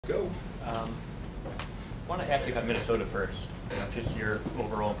go. I want to ask you about Minnesota first. Just your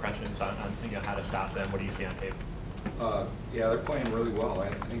overall impressions on how to stop them. What do you see on tape? Yeah, they're playing really well. I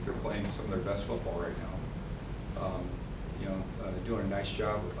think they're playing some of their best football right now. They're doing a nice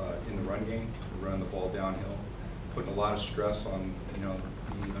job in the run game, running the ball downhill, putting a lot of stress on the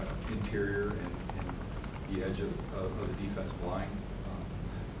interior and the edge of the defensive line.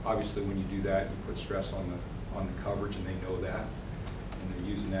 Obviously, when you do that, you put stress on the coverage, and they know that, and they're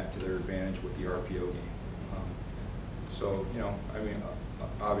using that to their advantage with the RPO game. So,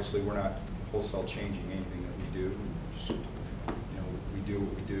 obviously, we're not wholesale changing anything that we do. Just, we do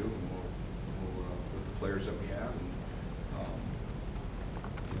what we do, and we'll with the players that we have, and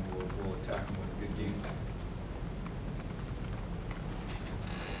we'll attack them with a good game.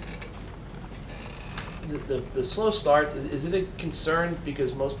 The slow starts, is it a concern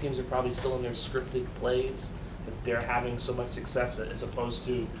because most teams are probably still in their scripted plays, that they're having so much success as opposed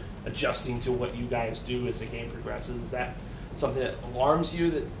to adjusting to what you guys do as the game progresses? Is that something that alarms you,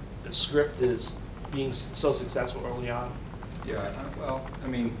 that the script is being so successful early on? Yeah, well,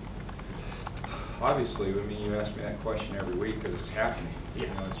 obviously, you ask me that question every week because it's happening. Yeah.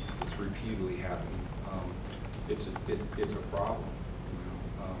 It's repeatedly happening. It's a problem.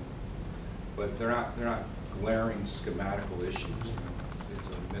 But they're not glaring schematical issues. It's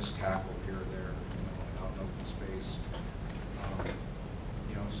a missed tackle here or there, out in open space.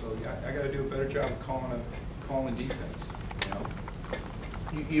 So yeah, I got to do a better job of calling defense.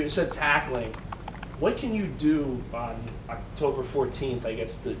 You said tackling. What can you do on October 14th? I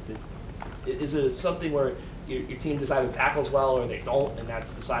guess is it something where your team decided tackles well, or they don't, and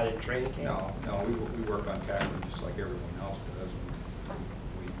that's decided in training camp? No, we work on tackling just like everyone else does.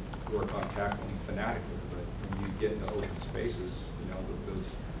 We work on tackling fanatically, but when you get into open spaces,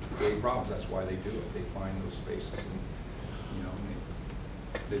 those big problems. That's why they do it. They find those spaces, and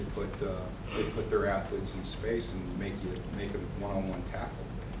they put their athletes in space and make a one-on-one tackle.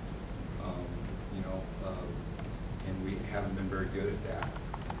 And we haven't been very good at that.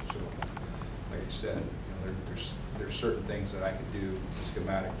 So, like I said, there's certain things that I can do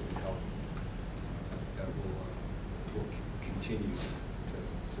schematically to help that will continue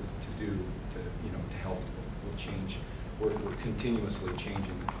to do to help. We'll change. We're continuously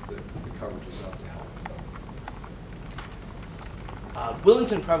changing the coverages up to help.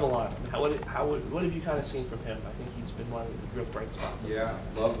 Willington Prevalon, what have you kind of seen from him? I think he's been one of the real bright spots. Yeah,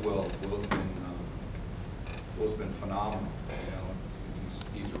 love Will. Will's been phenomenal.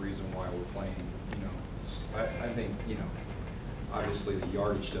 He's the reason why we're playing. I think obviously the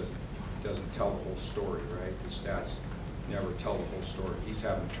yardage doesn't tell the whole story, right? The stats never tell the whole story. He's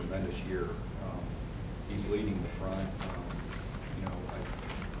having a tremendous year. He's leading the front.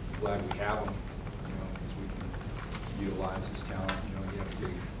 I'm glad we have him. Because we can utilize his talent. He had a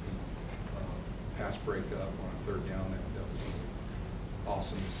big pass breakup on a third down. That was really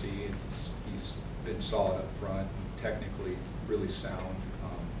awesome to see. And he's been solid up front, and technically really sound.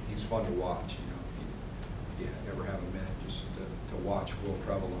 He's fun to watch. If you ever have a minute just to watch Will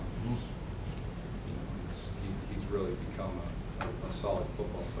Prevalon, he's really become a solid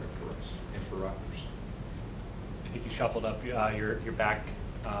football player for us and for Rutgers. I think you shuffled up your back,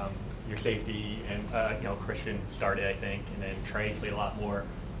 your safety, and Christian started, I think, and then Trey played a lot more.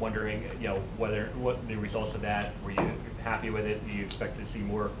 Wondering, what the results of that, were you happy with it? Do you expect to see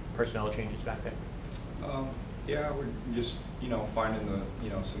more personnel changes back there? Yeah, we're just finding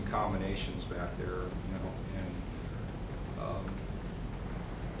some combinations back there,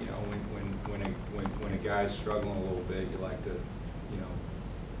 when a guy's struggling a little bit, you like to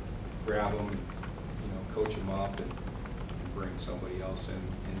grab him, and, coach him up, and bring somebody else in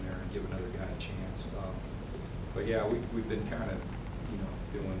there and give another guy a chance. But yeah, we've been kind of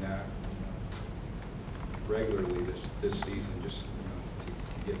doing that regularly this season, just to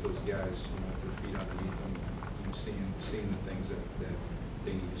get those guys with their feet underneath them, seeing the things that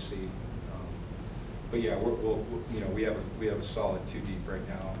they need to see. But yeah, we have a solid 2 deep right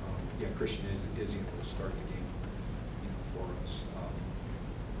now. Yeah, Christian is able to start the game for us.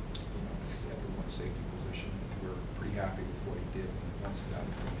 At the one safety position, we're pretty happy with what he did once it got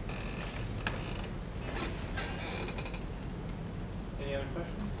there. Any other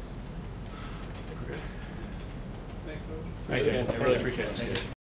questions? We're good. Thanks, Coach. Thank you. I really appreciate it. Thank you.